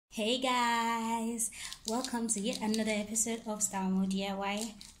Hey guys, welcome to yet another episode of Style Mode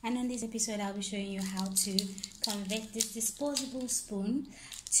DIY, and on this episode I'll be showing you how to convert this disposable spoon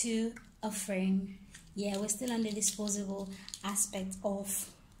to a frame. Yeah, we're still on the disposable aspect of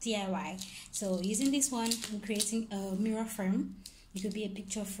DIY. So using this one, I'm creating a mirror frame. It could be a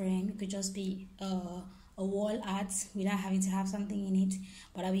picture frame, it could just be a wall art without having to have something in it,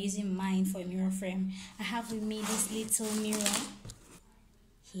 but I'll be using mine for a mirror frame. I have with me this little mirror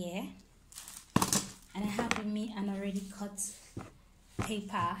here, and I have with me an already cut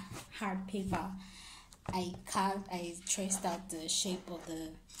paper, hard paper. I traced out the shape of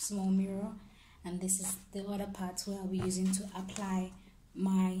the small mirror, and this is the other part where I'll be using to apply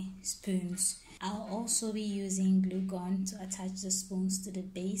my spoons. I'll also be using glue gun to attach the spoons to the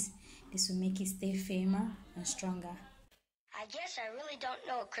base. This will make it stay firmer and stronger. I guess I really don't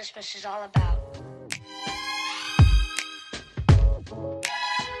know what Christmas is all about.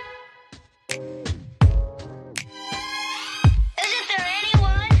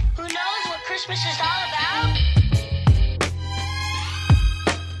 Christmas is all about?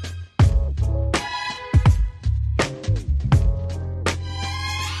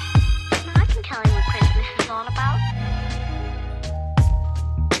 I can tell you what Christmas is all about.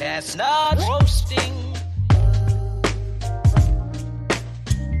 Chestnuts roasting,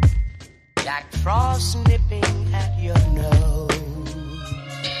 Jack Frost nipping at your nose.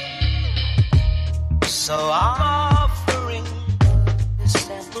 So I'm offering this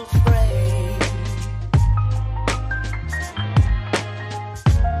simple phrase.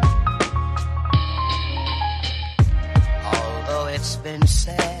 It's been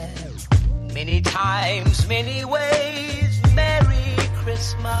said many times, many ways, Merry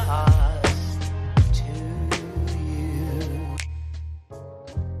Christmas to you.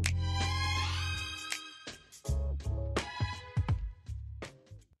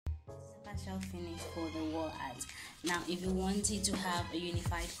 Partial finish for the wall art. Now, if you wanted to have a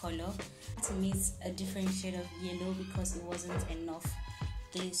unified color, to meet a different shade of yellow because it wasn't enough.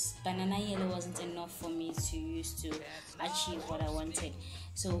 This banana yellow wasn't enough for me to use to achieve what I wanted.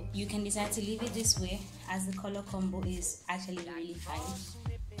 So you can decide to leave it this way, as the color combo is actually really fine.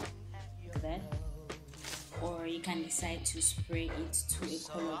 Look at that. Or you can decide to spray it to a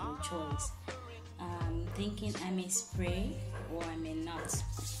color of your choice. I'm thinking I may spray or I may not.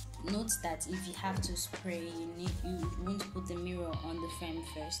 Note that if you have to spray, you won't put the mirror on the frame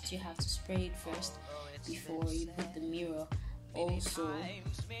first. You have to spray it first before you put the mirror. Also,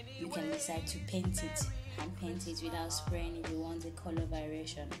 you can decide to paint it and paint it without spraying if you want a color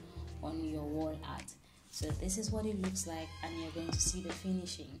variation on your wall art. So this is what it looks like, and you're going to see the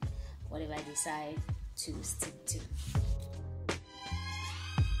finishing, whatever I decide to stick to.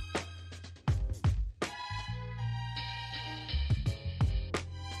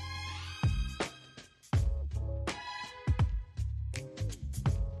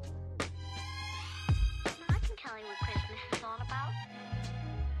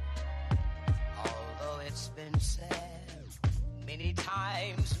 It's been said many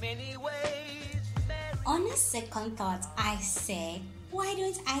times, many ways. On a second thought, I said, why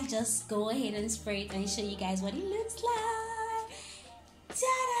don't I just go ahead and spray it and show you guys what it looks like?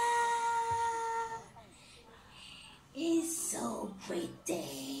 Ta-da! It's so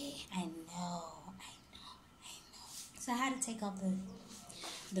pretty. I know. So I had to take off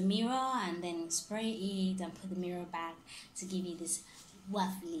the mirror and then spray it and put the mirror back to give you this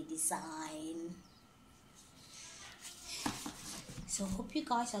waffly design. So hope you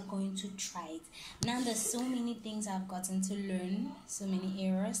guys are going to try it. Now there's so many things I've gotten to learn, so many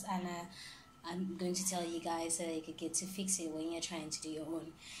errors, and I'm going to tell you guys so that you can get to fix it when you're trying to do your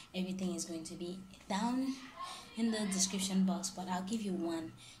own. Everything is going to be down in the description box, but I'll give you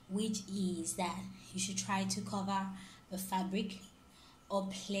one, which is that you should try to cover the fabric or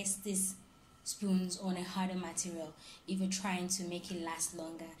place these spoons on a harder material if you're trying to make it last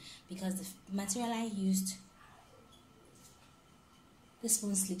longer, because the material I used, the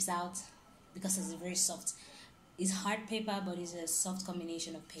spoon slips out because it's very soft. It's hard paper, but it's a soft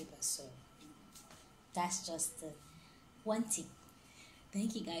combination of paper. So that's just one tip.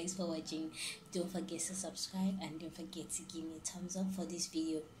 Thank you guys for watching. Don't forget to subscribe, and don't forget to give me a thumbs up for this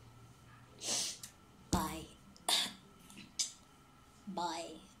video. Bye.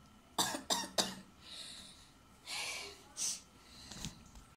 Bye.